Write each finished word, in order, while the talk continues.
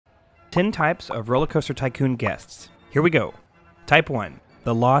10 types of RollerCoaster Tycoon guests. Here we go. Type 1,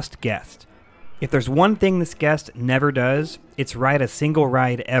 the lost guest. If there's one thing this guest never does, it's ride a single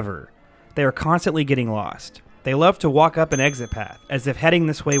ride ever. They are constantly getting lost. They love to walk up an exit path, as if heading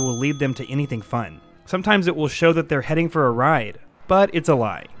this way will lead them to anything fun. Sometimes it will show that they're heading for a ride, but it's a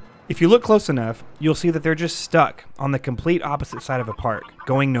lie. If you look close enough, you'll see that they're just stuck on the complete opposite side of a park,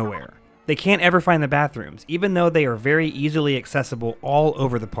 going nowhere. They can't ever find the bathrooms, even though they are very easily accessible all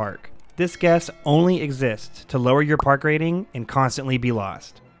over the park. This guest only exists to lower your park rating and constantly be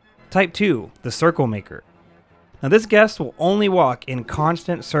lost. Type 2, the circle maker. Now this guest will only walk in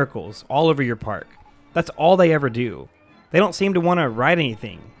constant circles all over your park. That's all they ever do. They don't seem to want to ride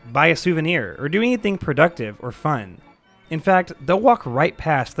anything, buy a souvenir, or do anything productive or fun. In fact, they'll walk right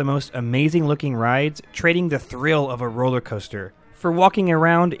past the most amazing looking rides, trading the thrill of a roller coaster for walking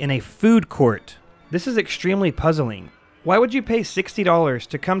around in a food court. This is extremely puzzling. Why would you pay $60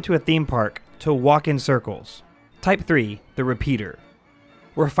 to come to a theme park to walk in circles? Type 3, the repeater.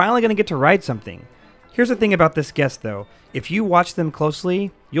 We're finally going to get to ride something. Here's the thing about this guest though, if you watch them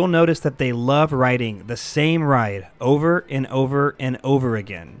closely, you'll notice that they love riding the same ride over and over and over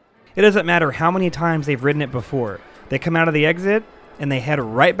again. It doesn't matter how many times they've ridden it before, they come out of the exit and they head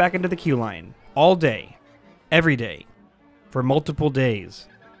right back into the queue line, all day, every day, for multiple days,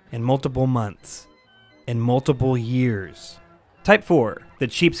 and multiple months, and multiple years. Type 4, the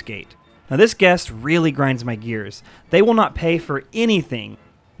cheapskate. Now this guest really grinds my gears. They will not pay for anything.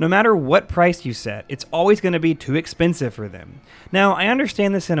 No matter what price you set, it's always going to be too expensive for them. Now, I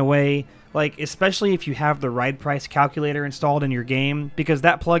understand this in a way, like especially if you have the ride price calculator installed in your game, because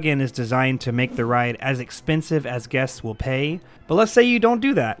that plugin is designed to make the ride as expensive as guests will pay. But let's say you don't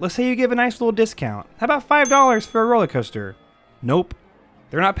do that. Let's say you give a nice little discount. How about $5 for a roller coaster? Nope,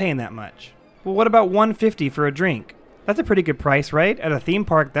 they're not paying that much. Well, what about $1.50 for a drink? That's a pretty good price, right? At a theme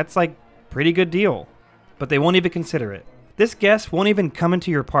park, that's like pretty good deal. But they won't even consider it. This guest won't even come into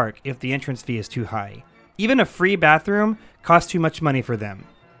your park if the entrance fee is too high. Even a free bathroom costs too much money for them.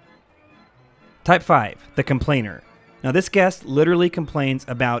 Type 5, the complainer. Now this guest literally complains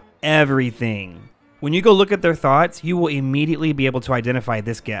about everything. When you go look at their thoughts, you will immediately be able to identify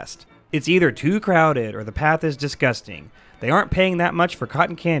this guest. It's either too crowded or the path is disgusting. They aren't paying that much for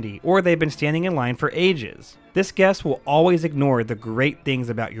cotton candy, or they've been standing in line for ages. This guest will always ignore the great things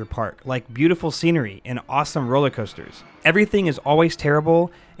about your park, like beautiful scenery and awesome roller coasters. Everything is always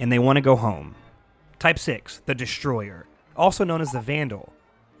terrible, and they want to go home. Type 6, the destroyer, also known as the vandal.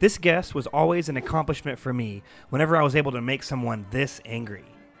 This guest was always an accomplishment for me whenever I was able to make someone this angry.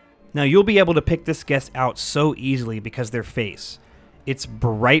 Now you'll be able to pick this guest out so easily because their face. It's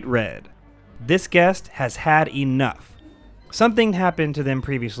bright red. This guest has had enough. Something happened to them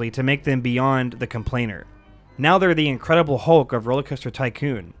previously to make them beyond the complainer. Now they're the Incredible Hulk of RollerCoaster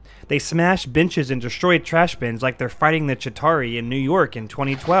Tycoon. They smash benches and destroy trash bins like they're fighting the Chitauri in New York in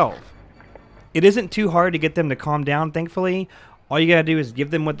 2012. It isn't too hard to get them to calm down, thankfully. All you gotta do is give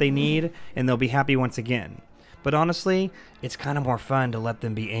them what they need and they'll be happy once again. But honestly, it's kind of more fun to let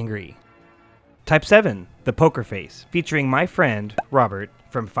them be angry. Type 7, the poker face, featuring my friend, Robert,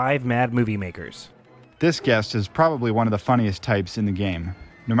 from 5 Mad Movie Makers. This guest is probably one of the funniest types in the game.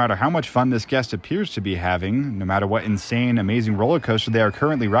 No matter how much fun this guest appears to be having, no matter what insane, amazing roller coaster they are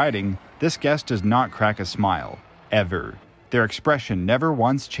currently riding, this guest does not crack a smile. Ever. Their expression never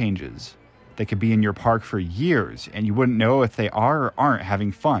once changes. They could be in your park for years, and you wouldn't know if they are or aren't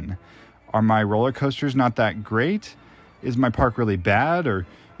having fun. Are my roller coasters not that great? Is my park really bad, or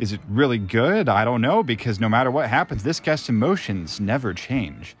is it really good? I don't know, because no matter what happens, this guest's emotions never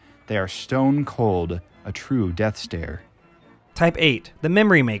change. They are stone cold, a true death stare. Type 8, the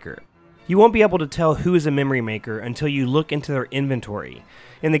memory maker. You won't be able to tell who is a memory maker until you look into their inventory.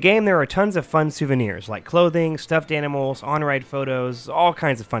 In the game, there are tons of fun souvenirs like clothing, stuffed animals, on-ride photos, all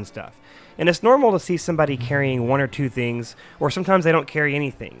kinds of fun stuff. And it's normal to see somebody carrying 1 or 2 things, or sometimes they don't carry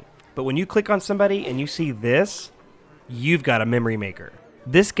anything. But when you click on somebody and you see this, you've got a memory maker.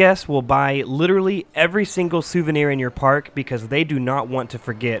 This guest will buy literally every single souvenir in your park because they do not want to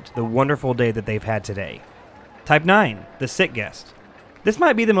forget the wonderful day that they've had today. Type 9, the sick guest. This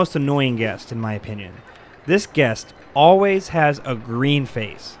might be the most annoying guest in my opinion. This guest always has a green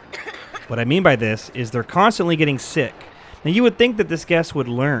face. What I mean by this is they're constantly getting sick. Now you would think that this guest would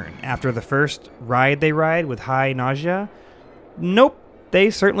learn after the first ride they ride with high nausea. Nope. They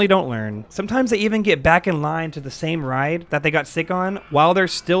certainly don't learn. Sometimes they even get back in line to the same ride that they got sick on while they're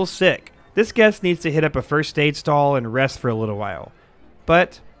still sick. This guest needs to hit up a first aid stall and rest for a little while.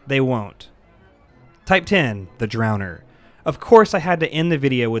 But they won't. Type 10, the drowner. Of course I had to end the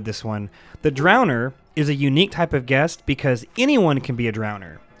video with this one. The drowner is a unique type of guest because anyone can be a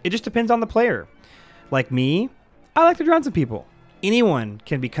drowner. It just depends on the player. Like me, I like to drown some people. Anyone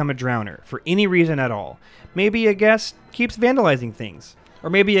can become a drowner for any reason at all. Maybe a guest keeps vandalizing things. Or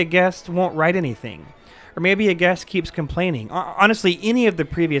maybe a guest won't write anything. Or maybe a guest keeps complaining. Honestly, any of the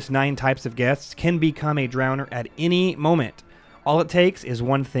previous 9 types of guests can become a drowner at any moment. All it takes is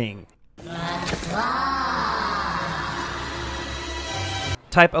one thing.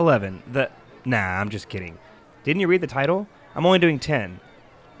 Type 11, Nah, I'm just kidding. Didn't you read the title? I'm only doing 10.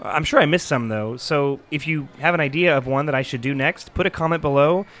 I'm sure I missed some, though, so if you have an idea of one that I should do next, put a comment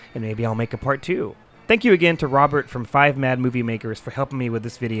below, and maybe I'll make a part 2. Thank you again to Robert from 5 Mad Movie Makers for helping me with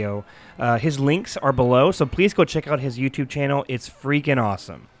this video. His links are below, so please go check out his YouTube channel. It's freaking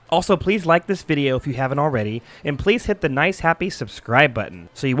awesome. Also, please like this video if you haven't already, and please hit the nice happy subscribe button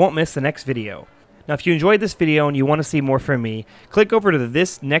so you won't miss the next video. Now, if you enjoyed this video and you want to see more from me, click over to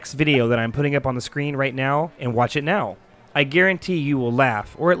this next video that I'm putting up on the screen right now and watch it now. I guarantee you will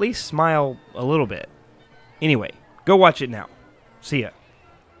laugh, or at least smile a little bit. Anyway, go watch it now. See ya.